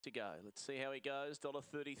to go. Let's see how he goes.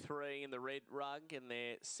 $1.33 in the red rug, and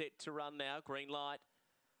they're set to run now. Green light.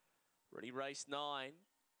 Ready, race 9.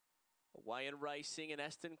 Away and racing, and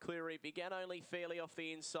Aston Cleary began only fairly off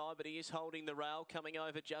the inside, but he is holding the rail, coming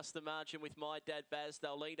over just the margin with My Dad Baz.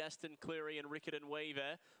 They'll lead Aston Cleary and Rickett and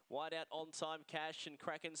Weaver. Wide out On Time Cash and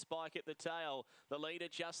Kraken Spike at the tail. The leader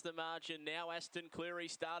just the margin. Now Aston Cleary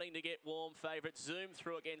starting to get warm. Favourite Zoom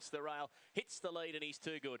through against the rail. Hits the lead and he's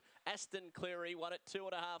too good. Aston Cleary won at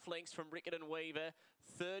 2.5 lengths from Rickett and Weaver.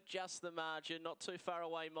 Third just the margin. Not too far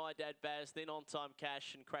away My Dad Baz. Then On Time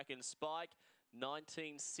Cash and Kraken Spike.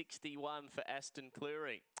 1961 for Aston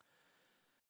Cleary.